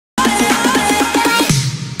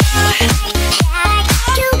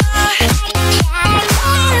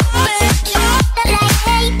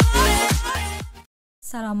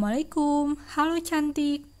Assalamualaikum, halo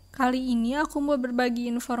cantik. Kali ini aku mau berbagi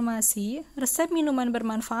informasi resep minuman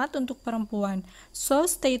bermanfaat untuk perempuan. So,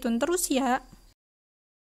 stay tune terus ya.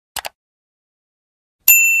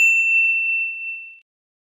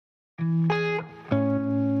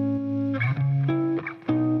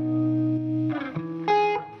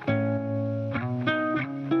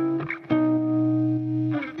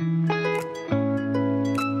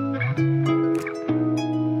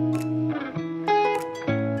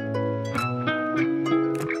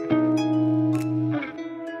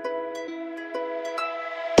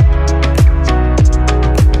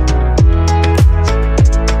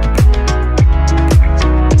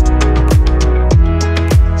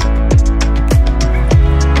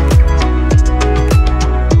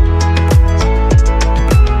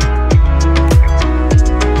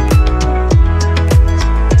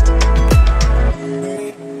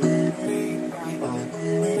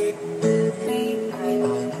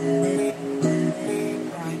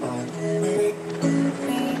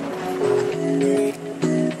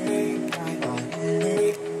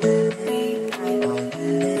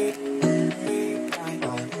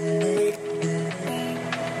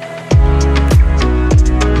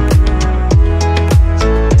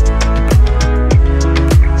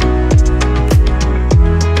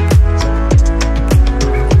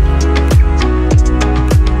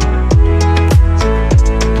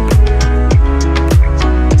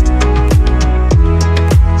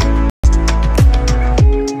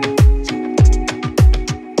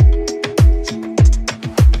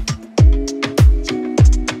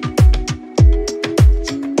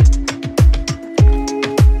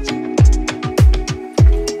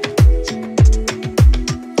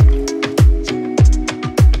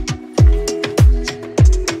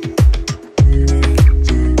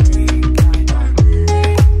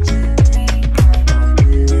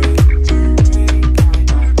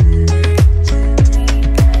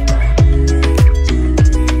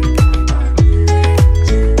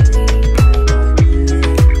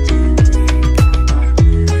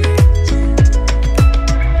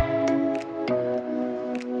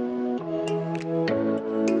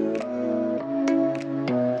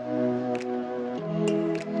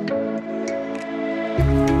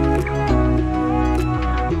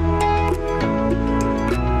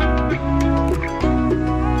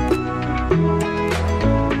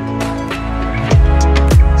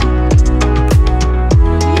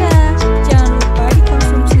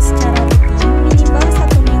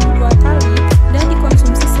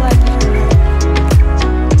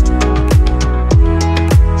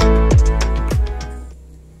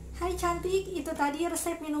 Tadi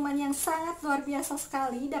resep minuman yang sangat luar biasa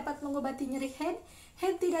sekali, dapat mengobati nyeri head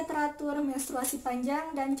tidak teratur, menstruasi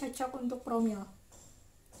panjang, dan cocok untuk promil.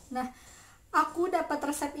 Nah, aku dapat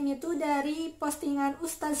resep ini tuh dari postingan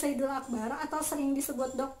Ustaz Zaidul Akbar atau sering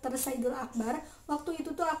disebut Dokter Zaidul Akbar. Waktu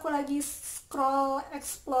itu tuh aku lagi scroll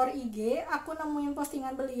explore IG, aku nemuin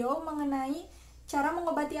postingan beliau mengenai cara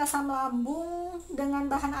mengobati asam lambung dengan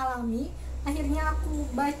bahan alami. Akhirnya aku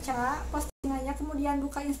baca postingannya, kemudian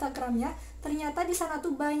buka Instagramnya. Ternyata di sana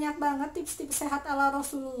tuh banyak banget tips-tips sehat ala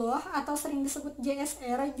Rasulullah atau sering disebut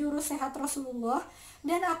JSR, juru sehat Rasulullah.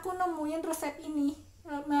 Dan aku nemuin resep ini,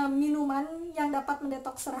 minuman yang dapat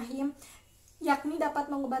mendetoks rahim, yakni dapat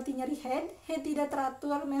mengobati nyeri head tidak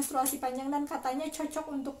teratur, menstruasi panjang, dan katanya cocok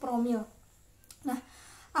untuk promil. Nah,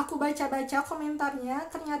 aku baca-baca komentarnya,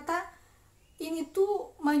 ternyata ini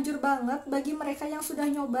tuh manjur banget bagi mereka yang sudah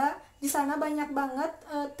nyoba. Di sana banyak banget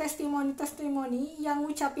testimoni-testimoni yang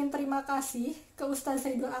ngucapin terima kasih ke Ustaz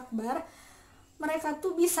Zaidul Akbar. Mereka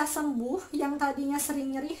tuh bisa sembuh, yang tadinya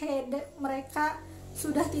sering nyeri head, mereka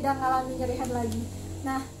sudah tidak mengalami nyeri head lagi.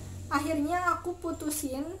 Nah, akhirnya aku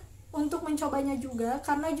putusin untuk mencobanya juga,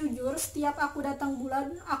 karena jujur setiap aku datang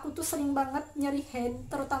bulan, aku tuh sering banget nyeri head,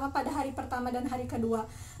 terutama pada hari pertama dan hari kedua.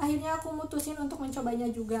 Akhirnya aku mutusin untuk mencobanya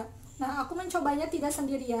juga. Nah, aku mencobanya tidak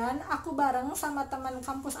sendirian, aku bareng sama teman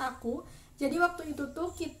kampus aku. Jadi waktu itu tuh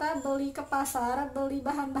kita beli ke pasar, beli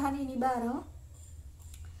bahan-bahan ini bareng.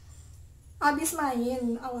 Abis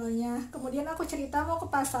main awalnya, kemudian aku cerita mau ke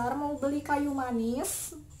pasar, mau beli kayu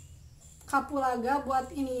manis, kapulaga buat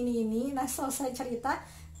ini. Nah, selesai cerita,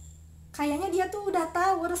 kayaknya dia tuh udah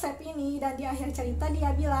tahu resep ini, dan di akhir cerita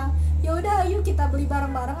dia bilang, ya udah ayo kita beli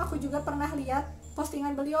bareng-bareng. Aku juga pernah lihat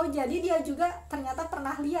postingan beliau, jadi dia juga ternyata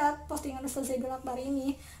pernah lihat postingan Ustaz Zaidul Akbar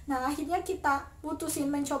ini. Nah, akhirnya kita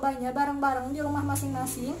putusin mencobanya bareng-bareng di rumah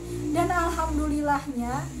masing-masing, dan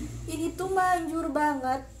alhamdulillahnya ini tuh manjur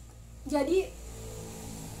banget. Jadi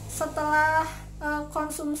setelah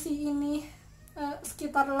konsumsi ini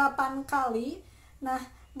sekitar 8 kali, nah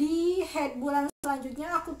di head bulan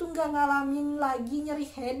selanjutnya aku tuh nggak ngalamin lagi nyeri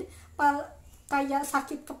head, kayak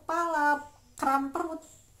sakit kepala, kram perut,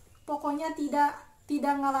 pokoknya tidak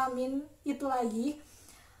ngalamin itu lagi.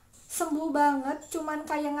 Sembuh banget, cuman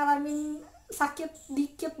kayak ngalamin sakit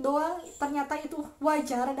dikit doang, ternyata itu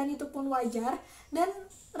wajar dan itu pun wajar. Dan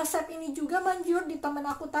resep ini juga manjur di temen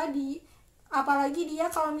aku tadi, apalagi dia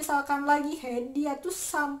kalau misalkan lagi head, dia tuh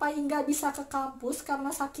sampai nggak bisa ke kampus karena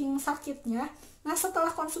saking sakitnya. Nah setelah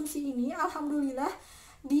konsumsi ini alhamdulillah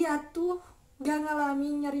dia tuh gak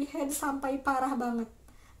ngalamin nyeri head sampai parah banget.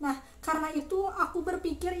 Nah karena itu aku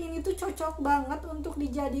berpikir ini tuh cocok banget untuk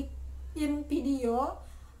dijadiin video.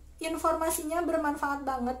 Informasinya bermanfaat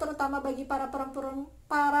banget, terutama bagi para perempuan,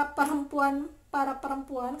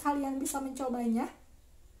 kalian bisa mencobanya.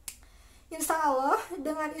 Insya Allah,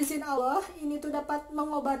 dengan izin Allah, ini tuh dapat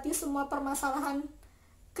mengobati semua permasalahan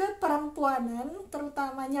keperempuanan,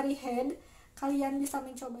 terutama nyeri head. Kalian bisa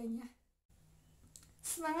mencobanya.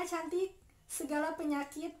 Semangat cantik, segala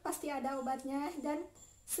penyakit pasti ada obatnya, dan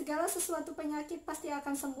segala sesuatu penyakit pasti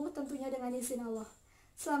akan sembuh tentunya dengan izin Allah.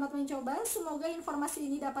 Selamat mencoba, semoga informasi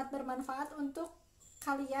ini dapat bermanfaat untuk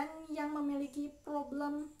kalian yang memiliki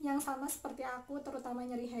problem yang sama seperti aku, terutama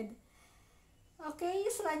nyeri head. Oke,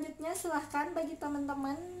 selanjutnya silahkan bagi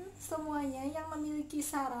teman-teman semuanya yang memiliki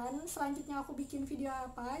saran selanjutnya aku bikin video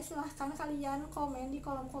apa, silahkan kalian komen di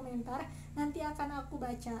kolom komentar, nanti akan aku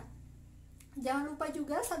baca. Jangan lupa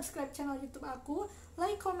juga subscribe channel YouTube aku,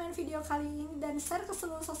 like, komen video kali ini, dan share ke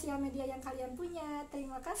seluruh sosial media yang kalian punya.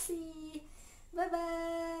 Terima kasih.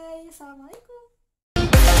 Bye-bye. Assalamualaikum.